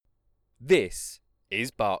This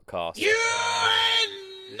is Barkcast. You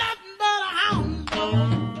ain't nothing but a hound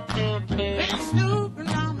dog. Been snooping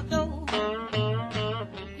on the door.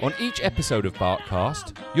 On each episode of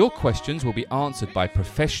Barkcast, your questions will be answered by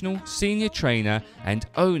professional, senior trainer and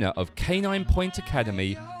owner of Canine Point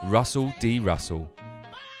Academy, Russell D. Russell.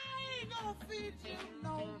 I ain't gonna feed you no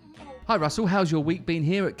more. Hi Russell, how's your week been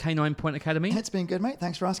here at Canine Point Academy? It's been good, mate.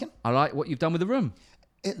 Thanks for asking. I like what you've done with the room.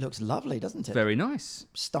 It looks lovely, doesn't it? Very nice.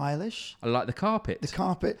 Stylish. I like the carpet. The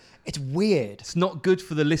carpet. It's weird. It's not good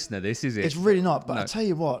for the listener, this, is it? It's really not. But No. I tell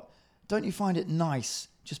you what, don't you find it nice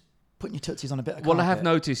just putting your tootsies on a bit of carpet? Well, I have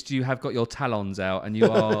noticed you have got your talons out and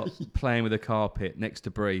you are playing with the carpet next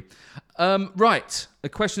to Brie. Right, a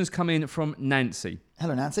question's come in from Nancy.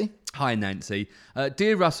 Hello, Nancy. Hi, Nancy.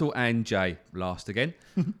 Dear Russell and Jay, last again.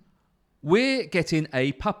 We're getting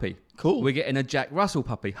a puppy. Cool. We're getting a Jack Russell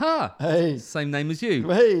puppy. Ha! Hey. Same name as you.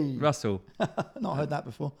 Hey. Russell. Not heard that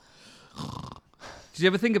before. Did you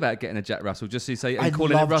ever think about getting a Jack Russell? Just so you say, I and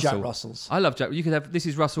calling it love Russell. Jack Russells. I love Jack. You could have, this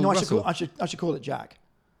is Russell No, Russell. I should call it Jack.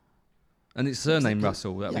 And it's surname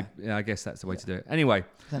Exactly. Russell. Yeah. Yeah, I guess that's the way to do it. Anyway.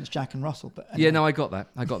 Then it's Jack and Russell. But Yeah, anyway. no, I got that.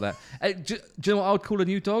 Do you know what I would call a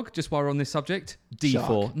new dog, just while we're on this subject? D4.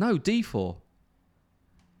 Shark. No, D4.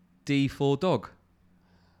 D4 dog.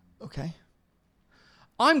 Okay.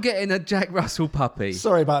 I'm getting a Jack Russell puppy.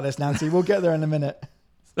 Sorry about this, Nancy. We'll get there in a minute.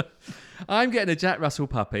 I'm getting a Jack Russell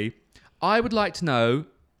puppy. I would like to know,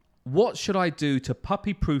 what should I do to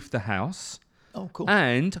puppy-proof the house? Oh, cool.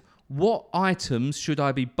 And what items should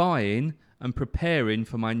I be buying and preparing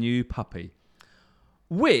for my new puppy?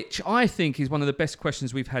 Which I think is one of the best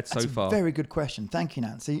questions we've had That's so far. a very good question. Thank you,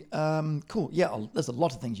 Nancy. Cool. Yeah, there's a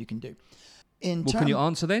lot of things you can do. Can you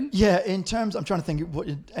answer then? Yeah, in terms, I'm trying to think of what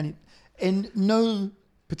in no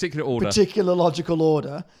Particular order. particular logical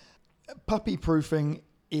order, puppy proofing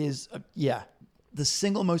is the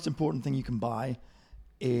single most important thing you can buy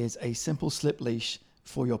is a simple slip leash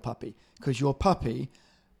for your puppy, because your puppy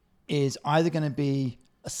is either going to be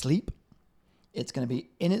asleep, it's going to be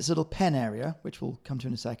in its little pen area, which we'll come to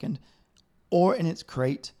in a second, or in its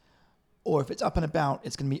crate, or if it's up and about,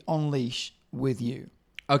 it's going to be on leash with you.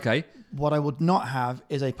 Okay. What I would not have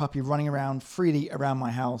is a puppy running around freely around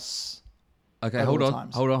my house. Okay, at hold all on.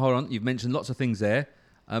 times. Hold on. You've mentioned lots of things there.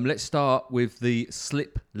 Let's start with the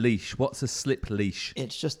slip leash. What's a slip leash?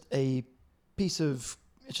 It's just a piece of,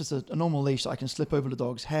 it's just a normal leash that I can slip over the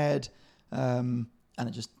dog's head, and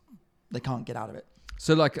they can't get out of it.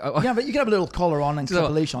 So like... Yeah, but you can have a little collar on and clip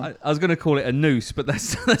a leash on. I was going to call it a noose, but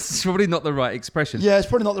that's probably not the right expression. Yeah, it's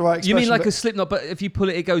probably not the right You expression. mean like but- a slip knot, but if you pull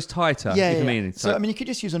it, it goes tighter? Yeah, if yeah. you mean. So, I mean, you could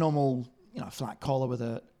just use a normal, flat collar with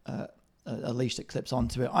a leash that clips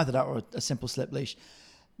onto it, either that or a simple slip leash.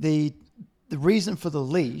 The reason for the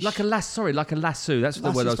leash... like a lasso. That's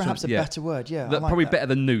the word I was perhaps trying a to... better word, yeah. I That, like probably that. better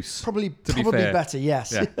than noose. Probably be fair. better,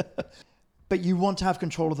 yes. Yeah. But you want to have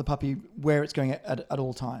control of the puppy where it's going at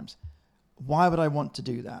all times. Why would I want to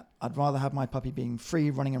do that? I'd rather have my puppy being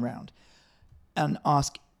free, running around. And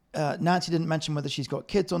ask, Nancy didn't mention whether she's got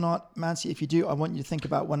kids or not. Nancy, if you do, I want you to think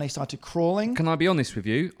about when they started crawling. Can I be honest with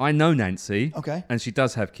you? I know Nancy. Okay. And she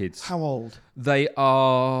does have kids. How old? They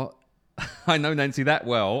are... I know Nancy that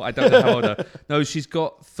well. I don't know how old her. No, she's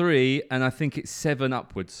got 3 and I think it's 7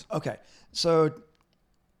 upwards. Okay. So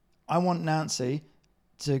I want Nancy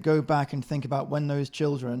to go back and think about when those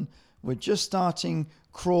children were just starting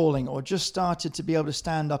crawling or just started to be able to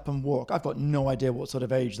stand up and walk. I've got no idea what sort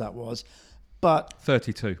of age that was, but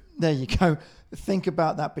 32. there you go. Think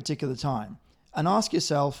about that particular time and ask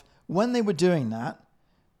yourself, when they were doing that,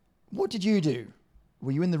 what did you do?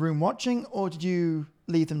 Were you in the room watching, or did you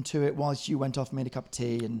leave them to it whilst you went off and made a cup of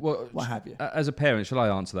tea and what have you? As a parent, shall I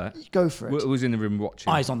answer that? Go for it. Who was in the room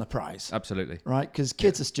watching? Eyes on the prize. Absolutely. Right? Because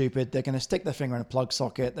kids are stupid. They're going to stick their finger in a plug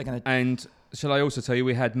socket. They're going to... And shall I also tell you,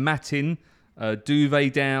 we had matting,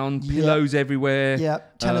 duvet down, pillows everywhere. Yeah,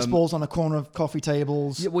 tennis balls on the corner of coffee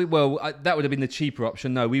tables. Yeah, that would have been the cheaper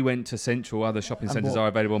option. No, we went to Central. Other shopping centres bought are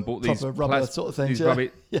available and bought these proper rubber sort of things, these yeah. rubber,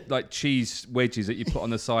 Yeah. like cheese wedges that you put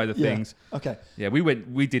on the side of Yeah. things. Okay. Yeah,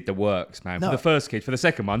 we did the works, man. No. For the first kid, for the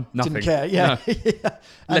second one, nothing. Didn't care. Yeah. No. Yeah.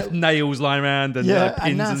 Left nails lying around and Yeah, pins and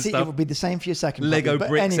and Nancy, it stuff. would be the same for your second Lego puppy, but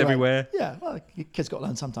bricks anyway, everywhere. Yeah, well, your kids got to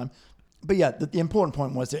learn sometime. But yeah, the important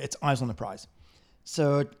point was that it's eyes on the prize.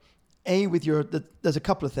 So, there's a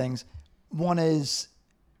couple of things. One is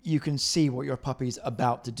you can see what your puppy's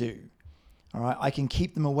about to do. All right, I can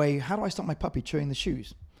keep them away. How do I stop my puppy chewing the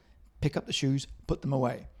shoes? Pick up the shoes, put them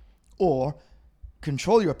away. Or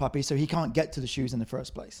control your puppy so he can't get to the shoes in the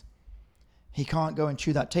first place. He can't go and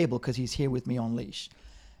chew that table because he's here with me on leash.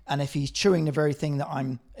 And if he's chewing the very thing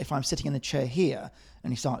that if I'm sitting in the chair here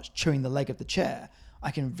and he starts chewing the leg of the chair,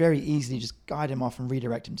 I can very easily just guide him off and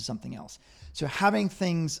redirect him to something else. So having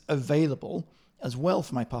things available as well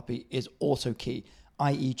for my puppy is also key,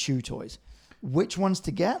 i.e. chew toys. Which ones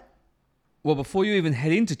to get? Well, before you even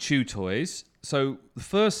head into chew toys, so the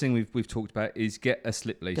first thing we've talked about is get a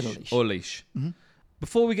slip leash, Get a leash. or leash. Mm-hmm.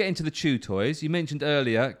 Before we get into the chew toys, you mentioned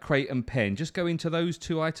earlier crate and pen. Just go into those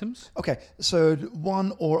two items. Okay, so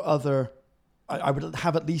one or other, I would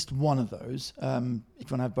have at least one of those. If you want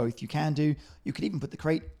to have both, you can do. You could even put the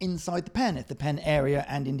crate inside the pen if the pen area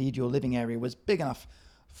and indeed your living area was big enough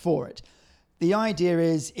for it. The idea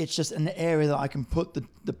is it's just an area that I can put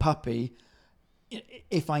the puppy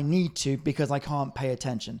if I need to because I can't pay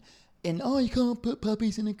attention. You can't put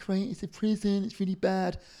puppies in a crate, it's a prison, it's really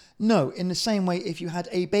bad. No, in the same way, if you had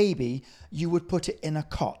a baby, you would put it in a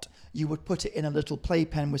cot. You would put it in a little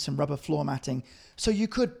playpen with some rubber floor matting. So you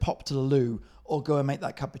could pop to the loo or go and make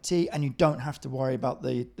that cup of tea and you don't have to worry about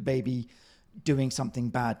the baby doing something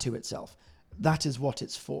bad to itself. That is what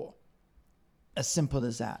it's for. As simple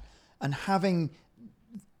as that. And having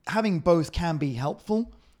both can be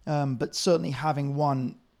helpful, but certainly having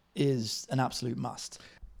one is an absolute must.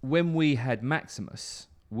 When we had Maximus,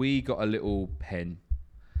 we got a little pen.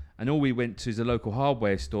 And all we went to is a local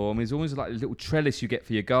hardware store. And it was always like a little trellis you get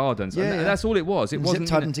for your gardens. Yeah. And that's all it was. It wasn't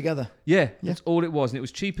zip-tied them together. Yeah, that's all it was. And it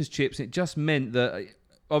was cheap as chips. And it just meant that,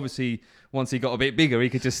 obviously, once he got a bit bigger, he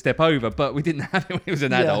could just step over. But we didn't have him when he was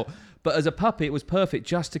an adult. But as a puppy, it was perfect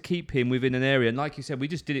just to keep him within an area. And like you said, we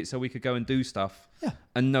just did it so we could go and do stuff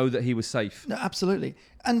and know that he was safe. No, absolutely.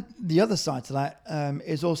 And the other side to that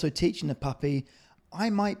is also teaching the puppy, I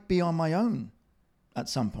might be on my own at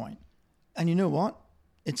some point. And you know what?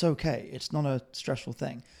 It's okay. It's not a stressful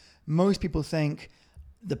thing. Most people think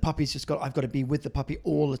the puppy's I've got to be with the puppy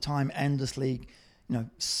all the time, endlessly,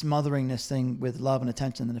 smothering this thing with love and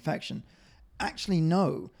attention and affection. Actually,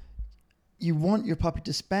 no. You want your puppy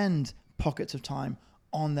to spend pockets of time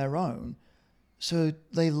on their own so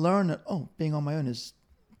they learn that, being on my own is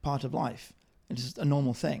part of life. It's just a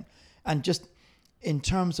normal thing. And just in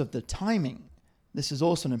terms of the timing, this is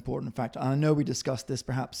also an important factor. And I know we discussed this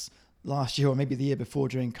perhaps last year or maybe the year before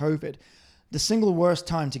during COVID. The single worst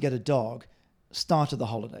time to get a dog, start of the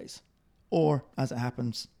holidays, or as it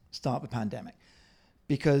happens, start of a pandemic.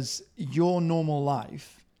 Because your normal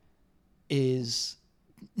life is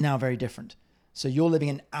now very different. So you're living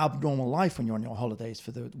an abnormal life when you're on your holidays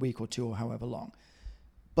for the week or two or however long.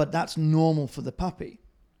 But that's normal for the puppy.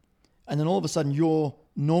 And then all of a sudden your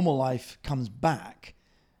normal life comes back,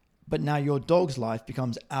 but now your dog's life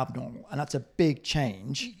becomes abnormal. And that's a big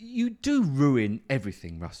change. You do ruin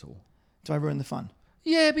everything, Russell. Do I ruin the fun?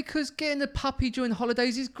 Yeah, because getting the puppy during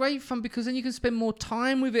holidays is great fun because then you can spend more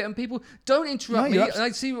time with it and people don't interrupt me. And I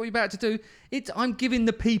see what you're about to do. I'm giving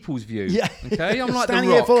the people's view. Yeah. Okay? I'm like standing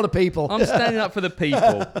the here Rock. for the people. I'm standing up for the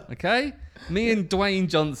people. Okay? Me and Dwayne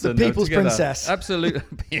Johnson. The people's together. princess. Absolutely.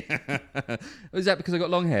 Is that because I got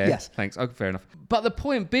long hair? Yes. Thanks. Oh, fair enough. But the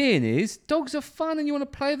point being is, dogs are fun and you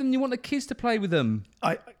want to play with them and you want the kids to play with them.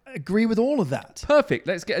 I agree with all of that. Perfect.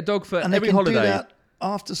 Let's get a dog for And every they can holiday. do that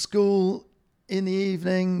after school, in the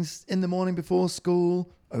evenings, in the morning before school,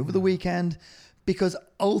 over the weekend, because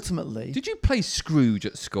ultimately... Did you play Scrooge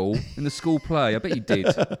at school, in the school play? I bet you did.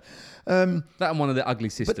 That and one of the Ugly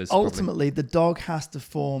Sisters. But ultimately, the dog has to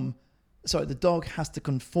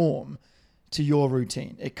conform to your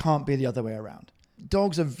routine. It can't be the other way around.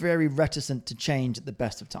 Dogs are very reticent to change at the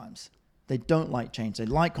best of times. They don't like change. They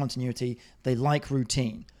like continuity. They like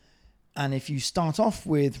routine. And if you start off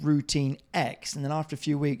with routine X and then after a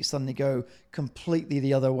few weeks suddenly go completely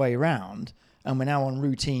the other way around and we're now on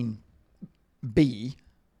routine B,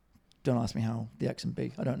 don't ask me how the X and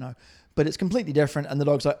B, I don't know. But it's completely different and the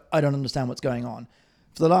dog's like, I don't understand what's going on.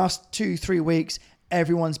 For the last 2-3 weeks,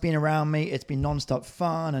 everyone's been around me. It's been nonstop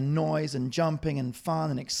fun and noise and jumping and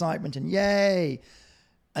fun and excitement and yay.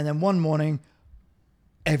 And then one morning,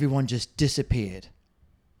 everyone just disappeared.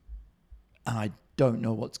 And I don't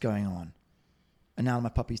know what's going on. And now my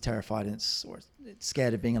puppy's terrified and it's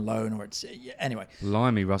scared of being alone anyway.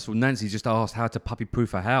 Blimey, Russell. Nancy just asked how to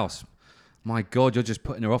puppy-proof her house. My God, you're just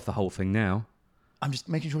putting her off the whole thing now. I'm just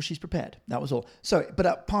making sure she's prepared. That was all. So,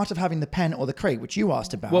 but part of having the pen or the crate, which you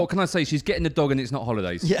asked about. Well, can I say she's getting the dog and it's not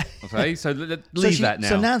holidays? Yeah. Okay, so leave that now.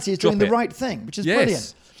 So Nancy is doing the right thing, which is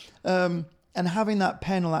Yes. brilliant. And having that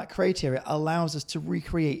pen or that crate area allows us to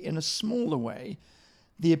recreate in a smaller way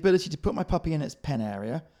the ability to put my puppy in its pen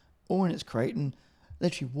area or in its crate and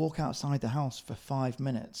literally walk outside the house for 5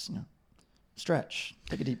 minutes, stretch,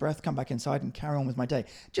 take a deep breath, come back inside and carry on with my day.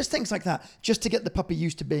 Just things like that, just to get the puppy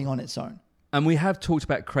used to being on its own. And we have talked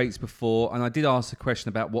about crates before, and I did ask a question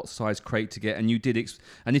about what size crate to get, and you did.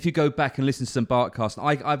 And if you go back and listen to some Barkcast,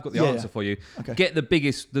 I've got the answer for you. Okay. Get the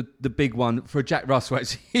biggest, the big one for a Jack Russell.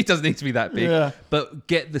 Actually, he doesn't need to be that big, but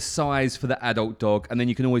get the size for the adult dog, and then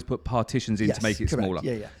you can always put partitions in to make it correct. smaller.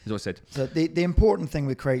 Yeah. As I said. So the important thing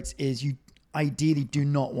with crates is you ideally do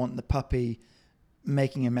not want the puppy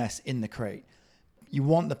making a mess in the crate. You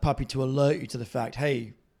want the puppy to alert you to the fact,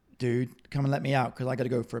 hey, dude, come and let me out because I got to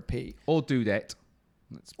go for a pee. Or dudette.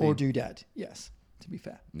 Or dudette, yes, to be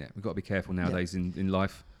fair. Yeah, we've got to be careful nowadays in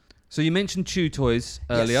life. So you mentioned chew toys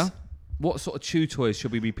earlier. Yes. What sort of chew toys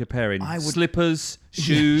should we be preparing? I would- Slippers,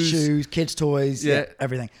 shoes, Shoes, kids' toys,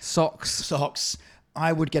 everything. socks. Socks.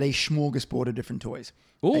 I would get a smorgasbord of different toys.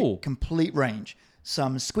 Ooh. A complete range.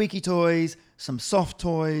 Some squeaky toys, some soft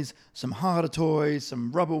toys, some harder toys,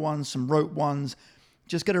 some rubber ones, some rope ones.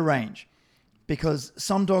 Just get a range. Because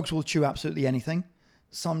some dogs will chew absolutely anything.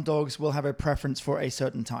 Some dogs will have a preference for a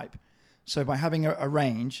certain type. So by having a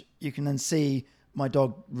range, you can then see my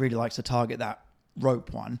dog really likes to target that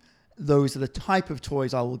rope one. Those are the type of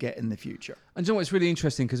toys I will get in the future. And you know what's really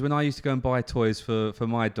interesting? Because when I used to go and buy toys for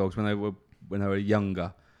my dogs when they were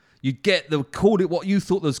younger, you'd get what you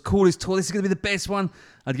thought was coolest toy. This is going to be the best one.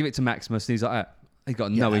 I'd give it to Maximus, and he's like, he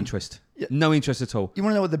got no interest. Yeah. No interest at all. You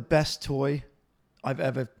want to know what the best toy I've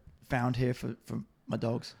ever found here for my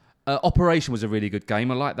dogs? Operation was a really good game.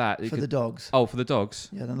 I like that. For the dogs. Oh, for the dogs.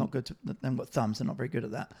 Yeah, they're not good. They haven't got thumbs. They're not very good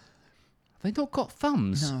at that. They not got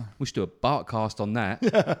thumbs. No. We should do a Barkcast on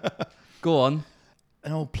that. Go on.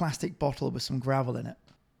 An old plastic bottle with some gravel in it.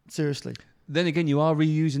 Seriously. Then again, you are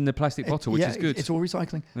reusing the plastic bottle, which is good. It's all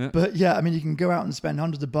recycling. Yeah. But yeah, I mean, you can go out and spend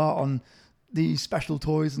hundreds of baht on these special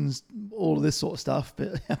toys and all of this sort of stuff.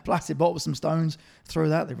 But a plastic bottle with some stones, throw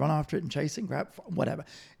that, they run after it and chase it and grab whatever.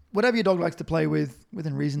 Whatever your dog likes to play with,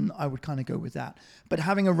 within reason, I would kind of go with that. But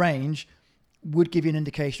having a range would give you an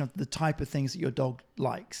indication of the type of things that your dog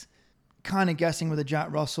likes. Kind of guessing with a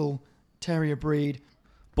Jack Russell, Terrier breed.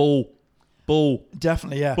 Ball.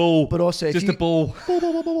 Definitely, yeah. Ball. But also, if just you, a ball.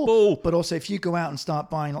 Ball. But also, if you go out and start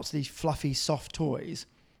buying lots of these fluffy, soft toys,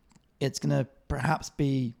 it's going to perhaps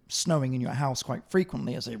be snowing in your house quite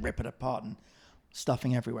frequently as they rip it apart and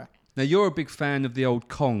stuffing everywhere. Now, you're a big fan of the old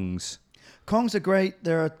Kongs. Kongs are great.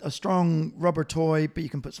 They're a strong rubber toy, but you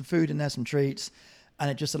can put some food in there, some treats,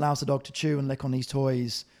 and it just allows the dog to chew and lick on these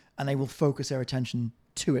toys, and they will focus their attention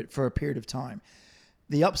to it for a period of time.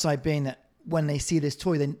 The upside being that when they see this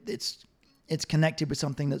toy, then it's connected with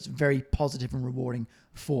something that's very positive and rewarding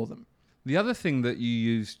for them. The other thing that you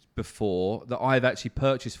used before that I've actually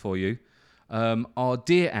purchased for you are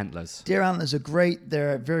deer antlers. Deer antlers are great.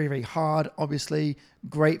 They're very, very hard, obviously.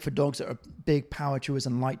 Great for dogs that are big power chewers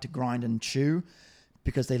and like to grind and chew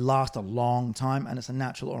because they last a long time and it's a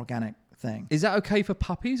natural organic thing. Is that okay for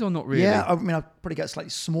puppies or not really? Yeah, I mean, I'll probably get a slightly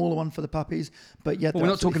smaller one for the puppies, but yeah, Well, we're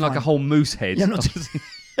not talking like a fine. whole moose head. Yeah, I'm not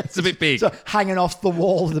It's a bit big. So hanging off the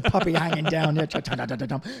wall, the puppy hanging down. Yeah,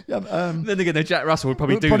 Then again, the Jack Russell would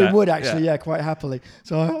probably do probably that. would actually, yeah, quite happily.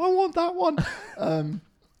 So I want that one.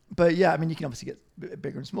 But yeah, I mean, you can obviously get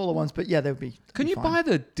bigger and smaller ones, but yeah, they would be. Can you fine. buy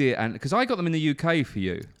the deer antler? Because I got them in the UK for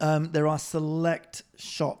you. There are select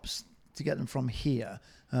shops to get them from here.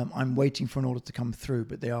 I'm waiting for an order to come through,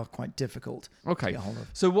 but they are quite difficult to Okay. get hold of.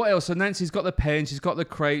 So what else? So Nancy's got the pen, she's got the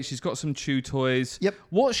crate, she's got some chew toys. Yep.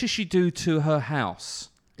 What should she do to her house?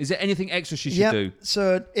 Is there anything extra she should do?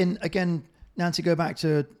 So again, Nancy, go back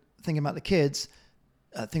to thinking about the kids.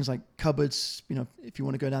 Things like cupboards. You know, if you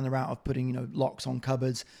want to go down the route of putting locks on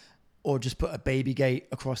cupboards, or just put a baby gate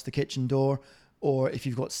across the kitchen door, or if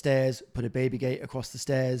you've got stairs, put a baby gate across the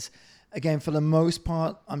stairs. Again, for the most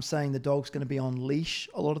part, I'm saying the dog's going to be on leash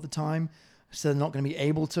a lot of the time, so they're not going to be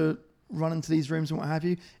able to run into these rooms and what have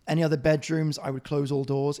you. Any other bedrooms, I would close all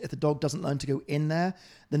doors. If the dog doesn't learn to go in there,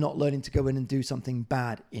 they're not learning to go in and do something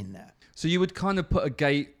bad in there. So you would kind of put a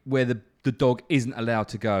gate where the dog isn't allowed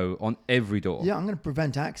to go on every door. Yeah, I'm going to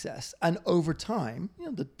prevent access. And over time,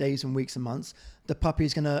 the days and weeks and months, the puppy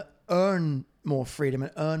is going to earn more freedom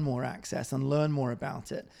and earn more access and learn more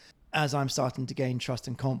about it as I'm starting to gain trust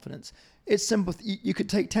and confidence. It's simple. You could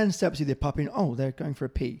take 10 steps with your puppy and, oh, they're going for a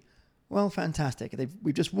pee. Well, fantastic.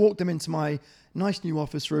 We've just walked them into my nice new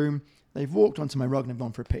office room. They've walked onto my rug and have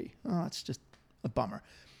gone for a pee. Oh, that's just a bummer.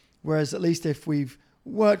 Whereas at least if we've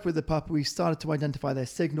worked with the puppy, we've started to identify their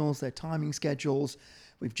signals, their timing schedules.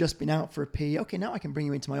 We've just been out for a pee. Okay, now I can bring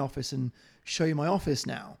you into my office and show you my office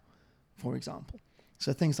now, for example.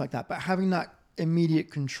 So things like that. But having that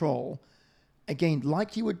immediate control, again,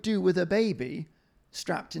 like you would do with a baby,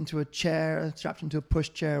 strapped into a chair, strapped into a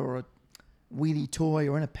pushchair or a wheelie toy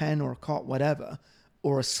or in a pen or a cot, whatever,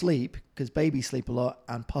 or asleep, because babies sleep a lot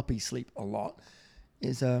and puppies sleep a lot,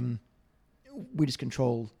 is we just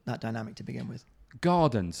control that dynamic to begin with.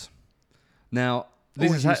 Gardens. Now, this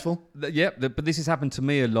Always is useful. But this has happened to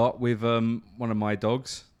me a lot with one of my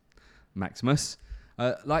dogs, Maximus.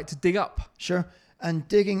 Like to dig up. Sure. And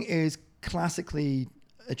digging is classically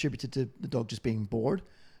attributed to the dog just being bored.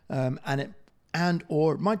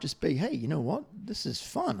 Or it might just be, hey, you know what? This is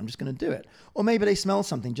fun. I'm just going to do it. Or maybe they smell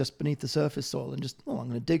something just beneath the surface soil and just, I'm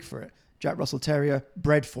going to dig for it. Jack Russell Terrier,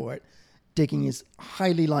 bred for it. Digging is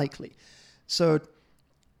highly likely. So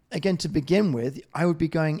again, to begin with, I would be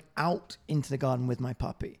going out into the garden with my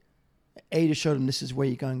puppy. To show them this is where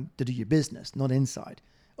you're going to do your business, not inside.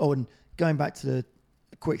 Oh, and going back to the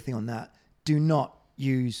quick thing on that, do not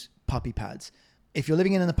use puppy pads. If you're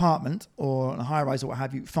living in an apartment or on a high-rise or what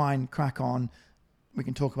have you, fine, crack on. We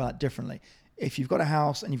can talk about it differently. If you've got a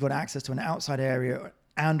house and you've got access to an outside area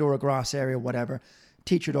and or a grass area, whatever,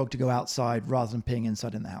 teach your dog to go outside rather than peeing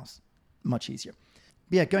inside in the house. Much easier.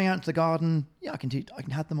 But yeah, going out into the garden, I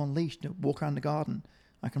can have them on leash, walk around the garden.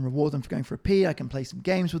 I can reward them for going for a pee. I can play some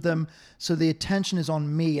games with them. So the attention is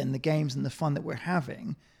on me and the games and the fun that we're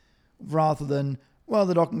having rather than, well,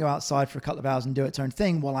 the dog can go outside for a couple of hours and do its own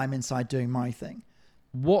thing while I'm inside doing my thing.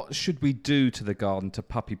 What should we do to the garden to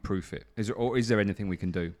puppy-proof it? Is there anything we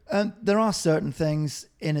can do? There are certain things,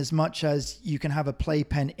 in as much as you can have a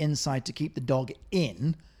playpen inside to keep the dog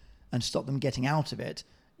in and stop them getting out of it.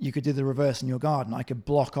 You could do the reverse in your garden. I could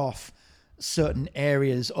block off certain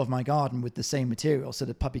areas of my garden with the same material so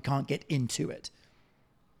the puppy can't get into it.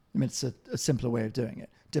 I mean, it's a simpler way of doing it,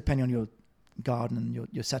 depending on your garden and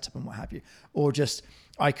your setup and what have you. Or just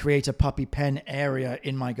I create a puppy pen area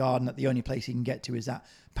in my garden that the only place he can get to is that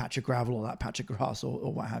patch of gravel or that patch of grass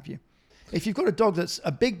or what have you. If you've got a dog that's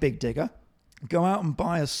a big digger, go out and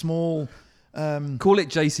buy a small... Call it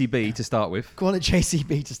JCB to start with. Call it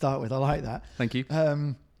JCB to start with. I like that. Thank you.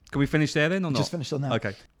 Can we finish there then or not? Just finished on that.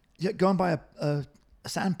 Okay. Yeah, go and buy a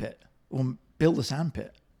sand pit or build a sand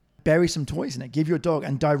pit. Bury some toys in it. Give your dog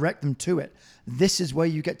and direct them to it. This is where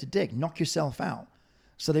you get to dig. Knock yourself out.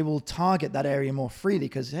 So they will target that area more freely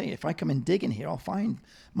because, hey, if I come and dig in here, I'll find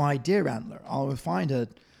my deer antler. I'll find an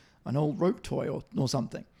old rope toy or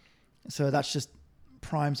something. So that's just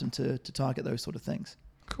primes them to target those sort of things.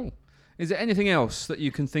 Cool. Is there anything else that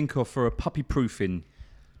you can think of for a puppy proofing?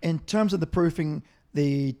 In terms of the proofing,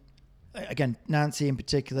 again, Nancy in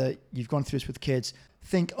particular, you've gone through this with kids,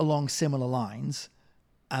 think along similar lines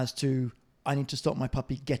as to, I need to stop my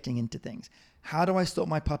puppy getting into things. How do I stop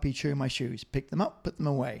my puppy chewing my shoes? Pick them up, put them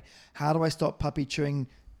away. How do I stop puppy chewing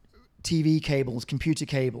TV cables, computer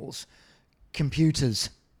cables,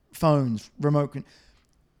 computers, phones, remote?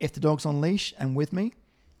 If the dog's on leash and with me,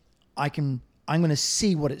 I'm going to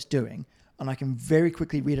see what it's doing and I can very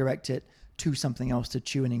quickly redirect it to something else to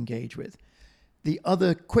chew and engage with. The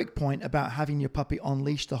other quick point about having your puppy on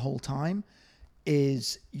leash the whole time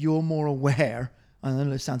is you're more aware, I know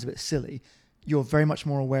this sounds a bit silly, you're very much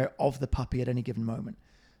more aware of the puppy at any given moment.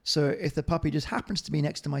 So if the puppy just happens to be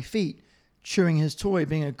next to my feet, chewing his toy,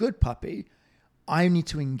 being a good puppy, I need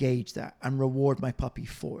to engage that and reward my puppy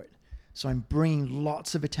for it. So I'm bringing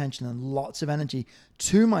lots of attention and lots of energy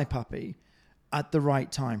to my puppy at the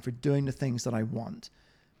right time for doing the things that I want.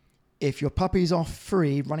 If your puppy's off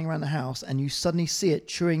free, running around the house, and you suddenly see it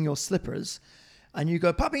chewing your slippers, and you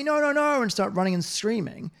go, puppy, no, no, no, and start running and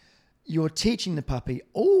screaming, you're teaching the puppy,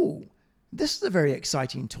 oh, this is a very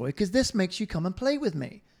exciting toy because this makes you come and play with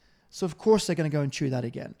me. So of course they're going to go and chew that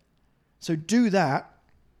again. So do that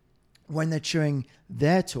when they're chewing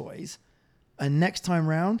their toys, and next time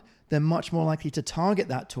round, they're much more likely to target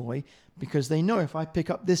that toy because they know if I pick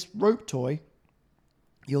up this rope toy,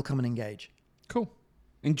 you'll come and engage. Cool.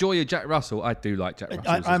 Enjoy your Jack Russell. I do like Jack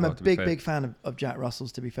Russells. I'm a big fan of Jack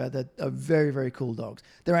Russells, to be fair. They're very, very cool dogs.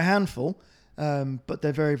 They're a handful, but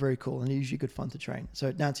they're very, very cool and they're usually good fun to train.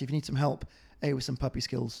 So, Nancy, if you need some help with some puppy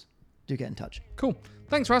skills, do get in touch. Cool.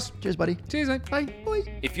 Thanks, Russ. Cheers, buddy. Cheers, mate. Bye. Bye.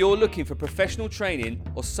 If you're looking for professional training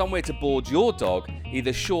or somewhere to board your dog,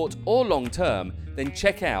 either short or long term, then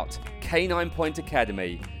check out Canine Point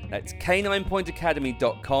Academy. That's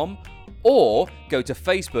caninepointacademy.com or go to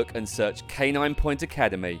Facebook and search Canine Point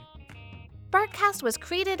Academy. Barkcast was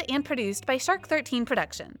created and produced by Shark 13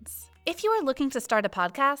 Productions. If you are looking to start a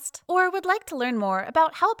podcast or would like to learn more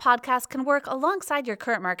about how a podcast can work alongside your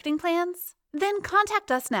current marketing plans, then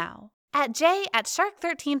contact us now at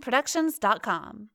j@shark13productions.com.